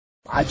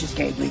I just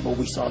can't believe what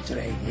we saw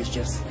today. It's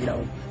just,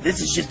 this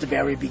is just the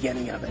very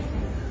beginning of it.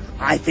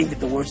 I think that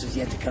the worst is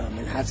yet to come.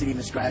 It hasn't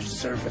even scratched the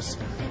surface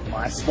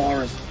as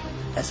far as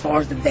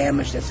the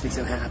damage that's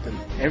fixing to happen.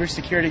 Every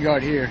security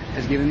guard here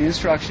has given the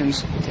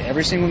instructions to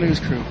every single news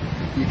crew.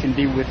 You can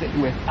be with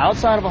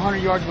outside of 100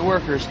 yards of the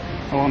workers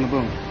or on the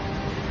boom.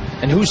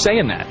 And who's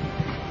saying that?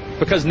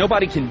 Because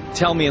nobody can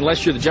tell me,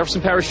 unless you're the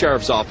Jefferson Parish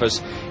Sheriff's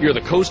Office, you're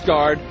the Coast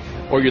Guard,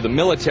 or you're the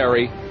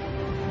military,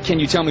 can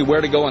you tell me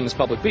where to go on this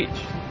public beach?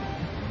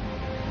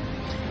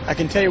 I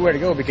can tell you where to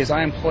go because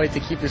I'm employed to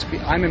keep this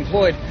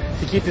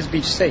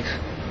beach safe.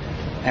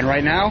 And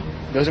right now,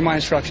 those are my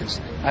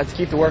instructions. I have to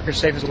keep the workers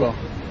safe as well.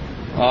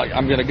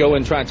 I'm going to go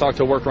and try and talk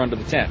to a worker under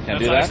the tent. Can I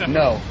do that?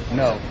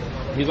 No.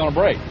 He's on a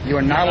break. You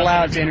are not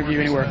allowed to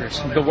interview any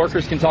workers. The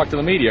workers can talk to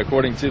the media,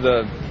 according to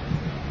the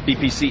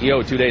BP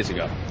CEO 2 days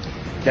ago.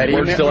 That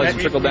word still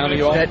hasn't trickled down to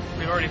you all?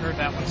 We've already heard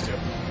that one too.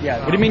 Yeah.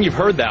 What do you mean you've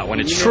heard that one?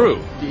 It's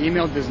true. The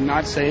email does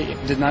not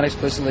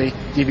explicitly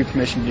give you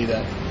permission to do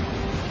that.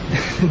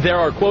 There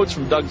are quotes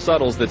from Doug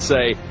Suttles that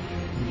say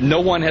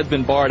no one has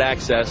been barred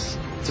access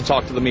to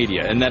talk to the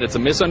media, and that it's a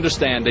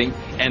misunderstanding,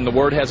 and the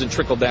word hasn't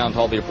trickled down to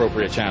all the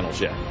appropriate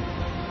channels yet.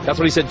 That's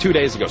what he said 2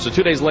 days ago. So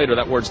 2 days later,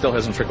 that word still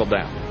hasn't trickled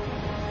down.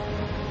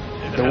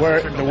 The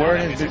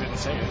word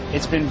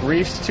it's been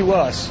briefed to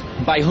us.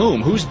 By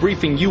whom? Who's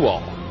briefing you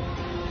all?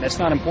 That's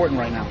not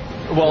important right now.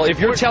 Well, if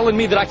you're telling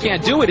me that I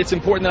can't do it, it's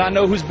important that I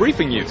know who's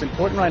briefing you. What's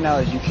important right now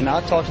is you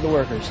cannot talk to the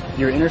workers.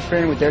 You're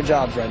interfering with their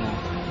jobs right now.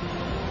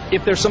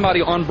 If there's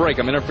somebody on break,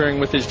 I'm interfering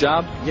with his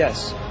job?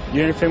 Yes,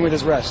 you're interfering with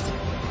his rest.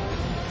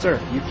 Sir,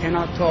 you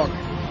cannot talk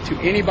to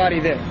anybody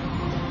there.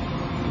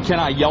 Can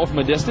I yell from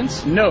a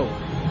distance? No.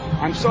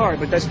 I'm sorry,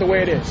 but that's the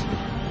way it is.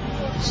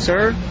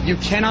 Sir, you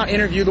cannot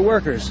interview the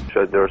workers.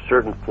 So there are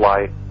certain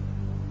fly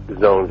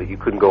zones that you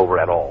couldn't go over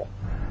at all.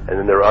 And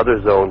then there are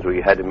other zones where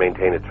you had to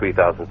maintain a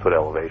 3,000-foot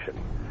elevation.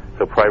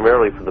 So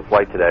primarily for the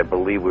flight today, I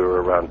believe we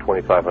were around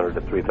 2,500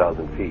 to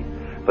 3,000 feet.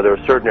 But there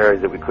are certain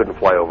areas that we couldn't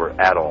fly over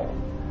at all.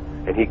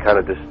 And he kind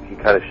of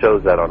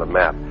shows that on a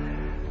map.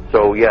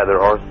 So yeah,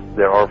 there are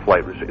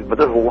flight restrictions, but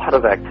there's a lot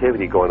of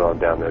activity going on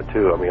down there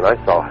too. I mean, I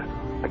saw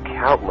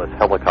countless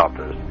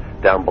helicopters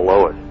down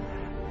below us.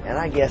 And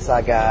I guess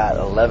I got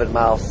 11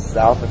 miles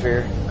south of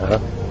here,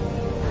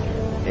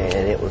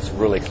 and it was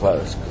really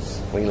close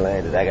because we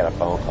landed. I got a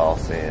phone call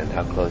saying,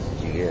 "How close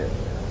did you get?"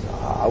 So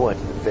I went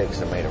to the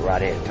fix and made a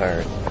right-hand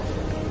turn,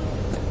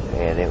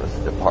 and it was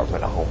the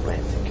Department of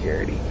Homeland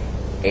Security,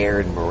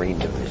 Air and Marine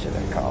Division.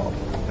 They called.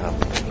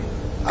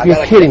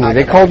 You're kidding me?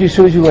 They called you as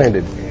soon as you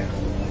landed. Yeah.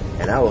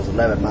 And I was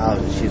 11 miles,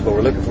 and she said, "Well,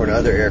 we're looking for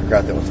another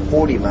aircraft that was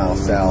 40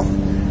 miles south."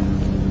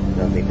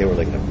 And I think they were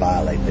looking to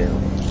violate them.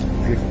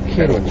 You're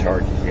kidding me.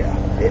 Charges, yeah.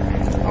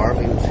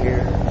 Army was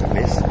here. I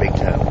mean, this is big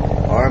time.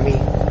 Army,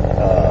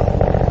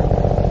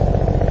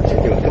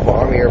 there were a couple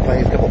Army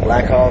airplanes, a couple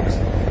Black Hawks.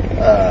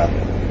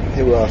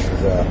 Who else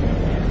was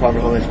Department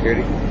of Homeland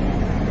Security?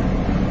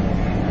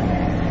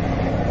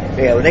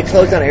 Yeah, when they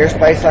close down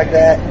airspace like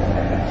that,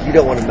 you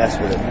don't want to mess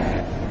with it.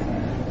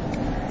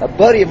 A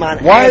buddy of mine.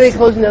 Why are they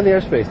closing down the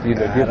airspace? Do you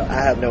know?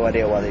 I have no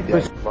idea why they do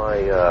it. My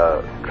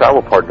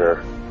travel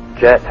partner,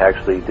 Jet,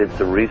 actually did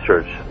some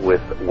research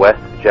with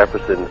West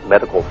Jefferson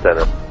Medical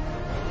Center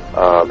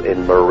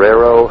in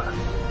Marrero,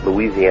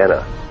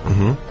 Louisiana.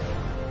 Mm-hmm.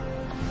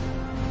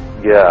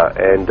 Yeah,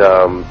 and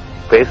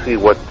basically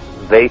what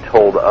they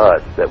told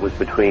us, that was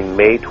between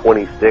May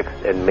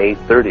 26th and May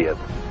 30th,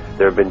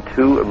 there have been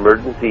 2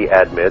 emergency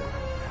admits,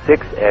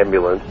 6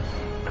 ambulance,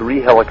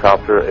 3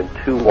 helicopter, and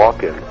 2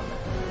 walk-ins.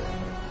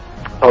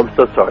 Oh, I'm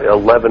so sorry,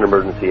 11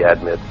 emergency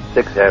admits,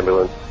 6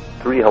 ambulance,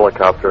 3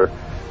 helicopter,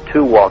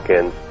 2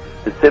 walk-ins.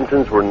 The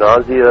symptoms were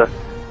nausea,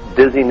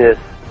 dizziness,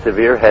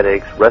 severe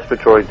headaches,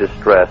 respiratory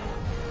distress.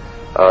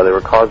 They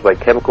were caused by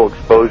chemical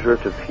exposure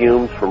to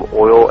fumes from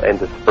oil and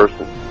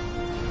dispersants.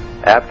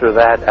 After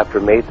that, after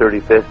May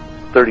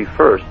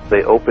 31st,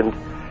 they opened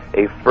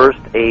a first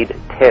aid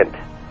tent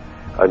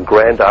on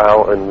Grand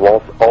Isle and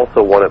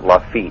also one at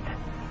Lafitte.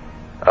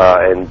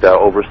 And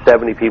over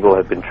 70 people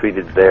have been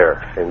treated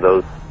there in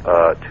those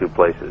 2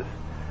 places.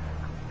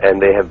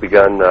 And they have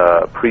begun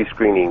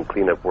pre-screening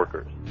cleanup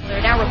workers. There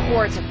are now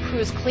reports of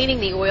crews cleaning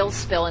the oil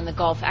spill in the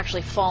Gulf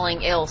actually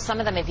falling ill. Some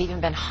of them have even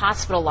been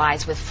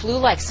hospitalized with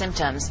flu-like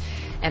symptoms,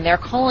 and they're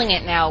calling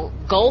it now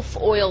Gulf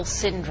oil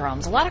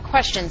syndromes. A lot of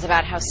questions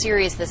about how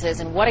serious this is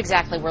and what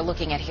exactly we're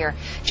looking at here.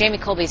 Jamie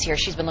Colby's here.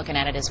 She's been looking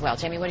at it as well.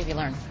 Jamie, what have you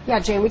learned? Yeah,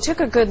 Jane, we took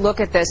a good look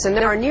at this, and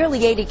there are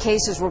nearly 80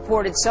 cases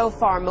reported so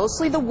far,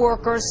 mostly the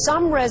workers,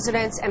 some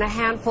residents, and a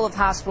handful of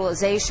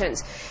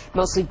hospitalizations.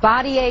 Mostly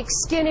body aches,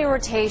 skin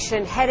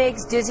irritation,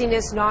 headaches,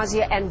 dizziness,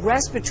 nausea, and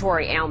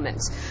respiratory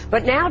ailments.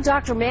 But now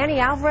Dr. Manny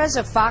Alvarez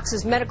of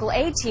Fox's medical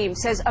aid team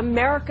says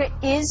America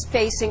is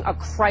facing a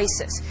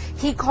crisis.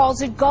 He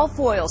calls it Gulf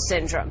oil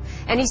syndrome,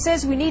 and he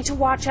says we need to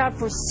watch out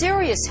for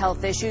serious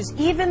health issues,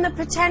 even the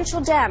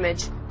potential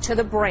damage to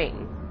the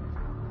brain.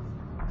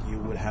 You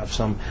would have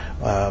some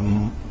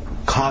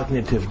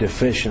cognitive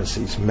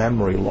deficiencies,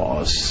 memory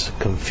loss,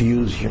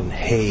 confusion,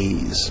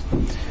 haze.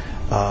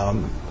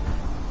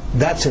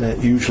 That's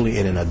usually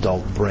in an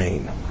adult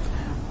brain.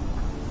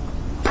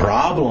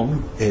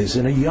 Problem is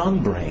in a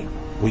young brain.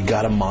 We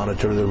got to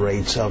monitor the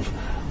rates of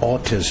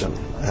autism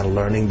and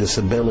learning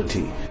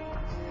disability.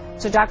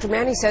 So Dr.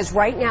 Manny says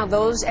right now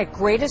those at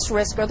greatest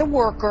risk are the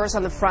workers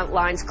on the front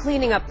lines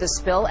cleaning up the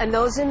spill and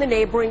those in the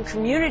neighboring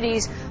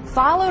communities,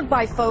 followed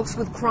by folks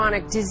with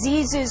chronic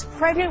diseases,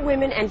 pregnant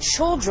women, and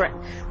children.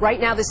 Right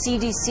now the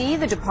CDC,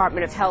 the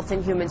Department of Health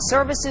and Human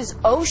Services,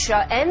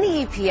 OSHA, and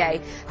the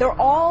EPA, they're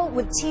all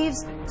with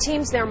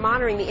teams there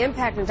monitoring the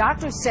impact, and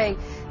doctors say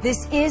this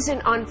is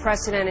an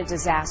unprecedented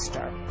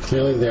disaster.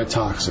 Clearly they're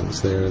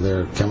toxins.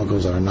 They're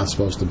chemicals that are not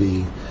supposed to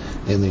be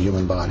in the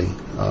human body,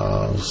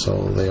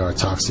 so they are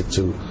toxic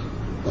to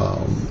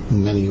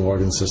many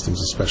organ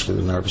systems, especially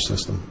the nervous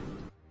system.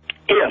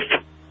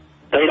 If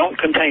they don't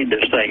contain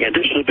this thing, and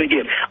this is a big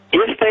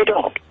if they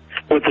don't,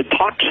 with the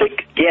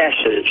toxic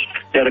gases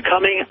that are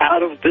coming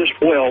out of this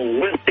well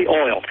with the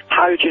oil,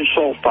 hydrogen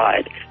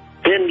sulfide,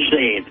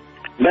 benzene,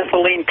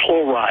 methylene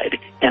chloride,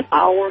 and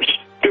our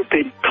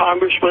stupid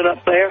congressmen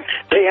up there,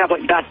 they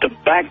haven't got the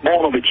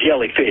backbone of a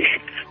jellyfish.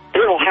 They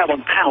don't have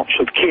an ounce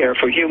of care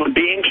for human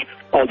beings,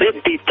 or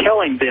they'd be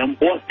telling them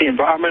what the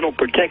Environmental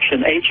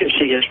Protection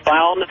Agency has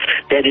found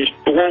that is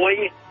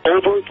blowing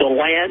over the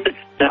land.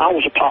 Now, I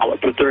was a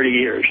pilot for 30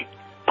 years.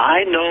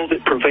 I know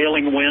that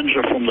prevailing winds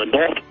are from the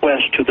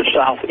northwest to the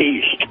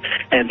southeast,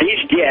 and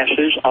these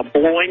gases are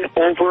blowing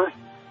over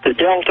the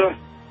Delta,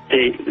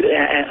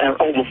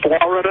 over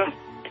Florida,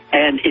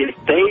 and if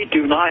they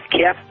do not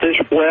cap this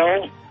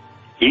well,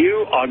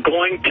 you are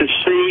going to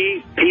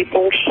see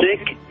people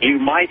sick. You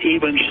might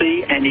even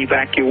see an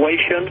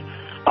evacuation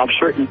of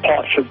certain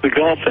parts of the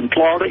Gulf and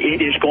Florida.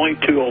 It is going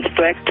to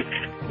affect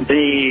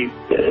the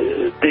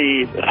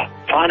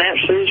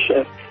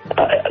finances,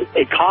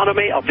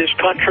 economy of this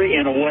country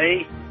in a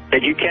way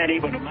that you can't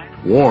even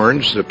imagine.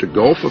 Warns that the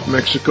Gulf of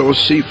Mexico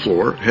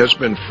seafloor has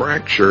been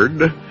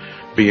fractured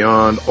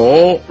beyond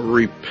all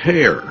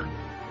repair,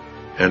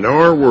 and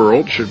our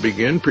world should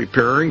begin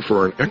preparing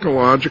for an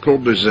ecological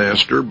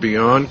disaster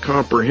beyond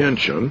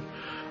comprehension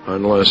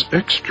unless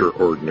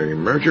extraordinary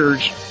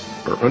measures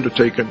are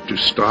undertaken to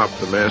stop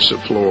the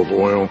massive flow of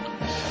oil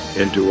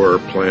into our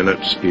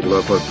planet's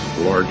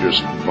 11th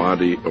largest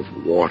body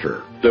of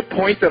water. The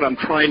point that I'm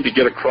trying to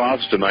get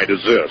across tonight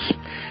is this,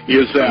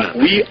 is that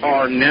we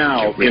are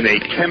now in a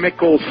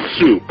chemical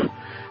soup,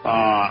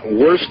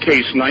 worst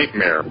case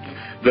nightmare.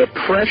 The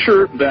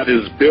pressure that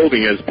is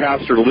building, as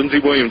Pastor Lindsey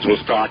Williams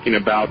was talking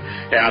about,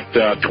 at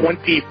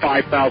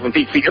 25,000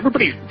 feet. See,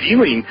 everybody's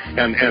dealing,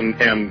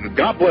 and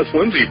God bless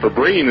Lindsey for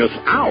bringing this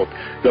out.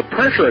 The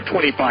pressure at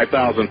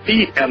 25,000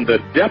 feet and the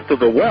depth of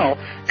the well,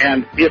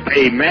 and if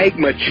a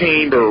magma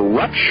chamber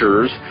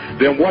ruptures,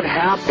 then what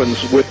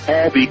happens with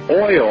all the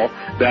oil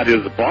that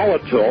is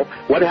volatile?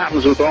 What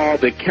happens with all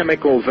the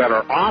chemicals that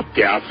are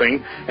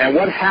off-gassing? And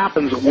what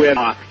happens when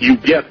you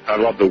get, I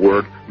love the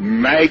word,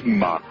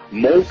 magma,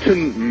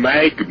 molten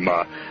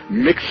magma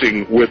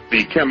mixing with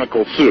the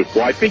chemical soup?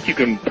 Well, I think you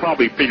can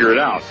probably figure it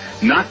out.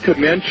 Not to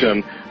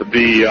mention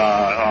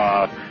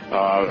the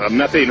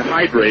methane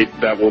hydrate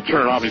that will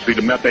turn obviously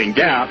to methane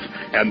gas,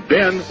 and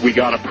then we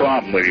got a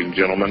problem, ladies and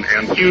gentlemen,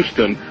 and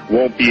Houston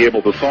won't be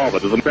able to solve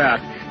it. As in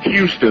fact,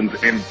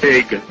 Houston's in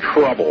big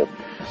trouble.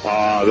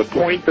 The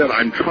point that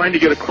I'm trying to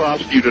get across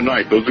to you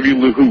tonight, those of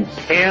you who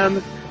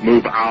can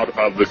move out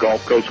of the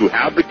Gulf Coast, who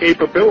have the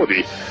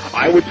capability,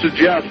 I would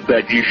suggest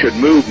that you should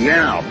move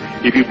now.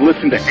 If you've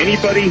listened to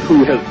anybody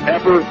who has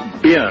ever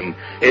been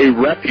a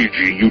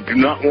refugee, you do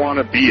not want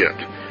to be it.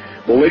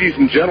 Well, ladies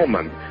and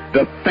gentlemen,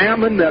 the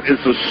famine that is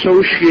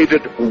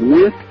associated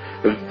with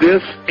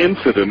this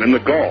incident in the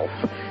Gulf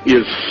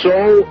is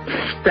so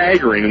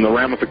staggering in the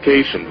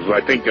ramifications.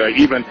 I think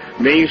even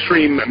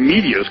mainstream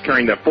media is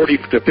carrying that 40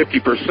 to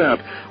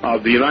 50%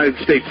 of the United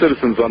States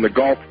citizens on the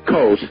Gulf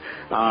Coast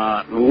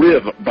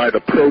live by the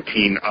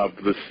protein of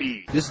the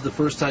sea. This is the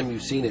first time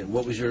you've seen it.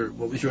 What was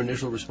your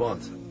initial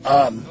response?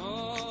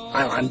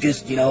 I'm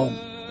just,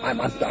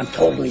 I'm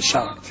totally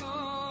shocked.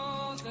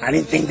 I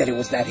didn't think that it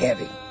was that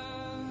heavy.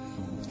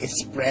 It's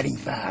spreading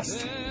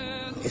fast.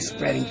 It's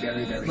spreading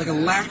very, very like fast.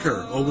 A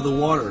lacquer over the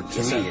water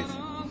to me.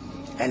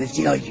 And it's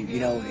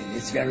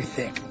it's very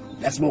thick.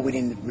 That's what we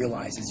didn't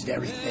realize. It's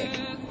very thick.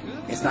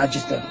 It's not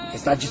just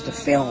a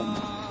film.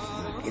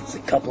 It's a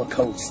couple of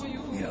coats.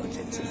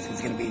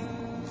 It's going to be.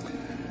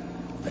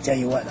 I tell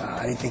you what,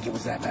 I didn't think it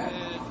was that bad.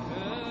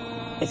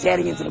 It's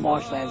heading into the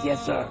marshlands,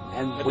 yes, sir.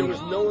 And there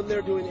was no one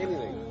there doing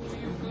anything.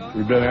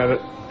 We've been at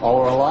it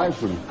all our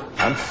lives, and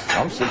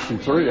I'm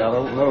 63. I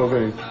don't know of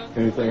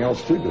anything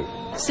else to do.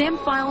 Sam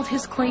filed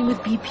his claim with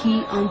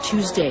BP on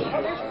Tuesday,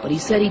 but he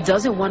said he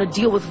doesn't want to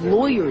deal with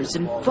lawyers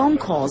and phone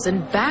calls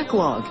and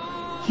backlog.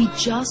 He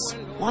just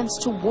wants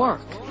to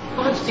work.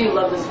 How much do you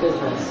love this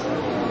business?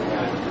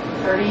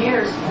 30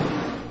 years.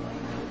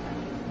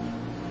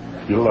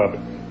 You love it.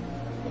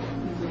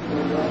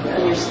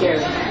 And you're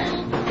scared.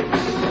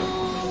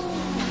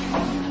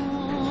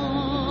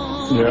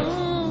 Yeah.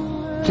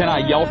 Can I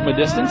yell from a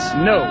distance?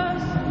 No.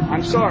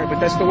 I'm sorry, but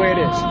that's the way it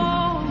is.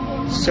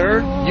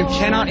 Sir, you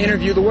cannot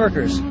interview the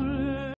workers.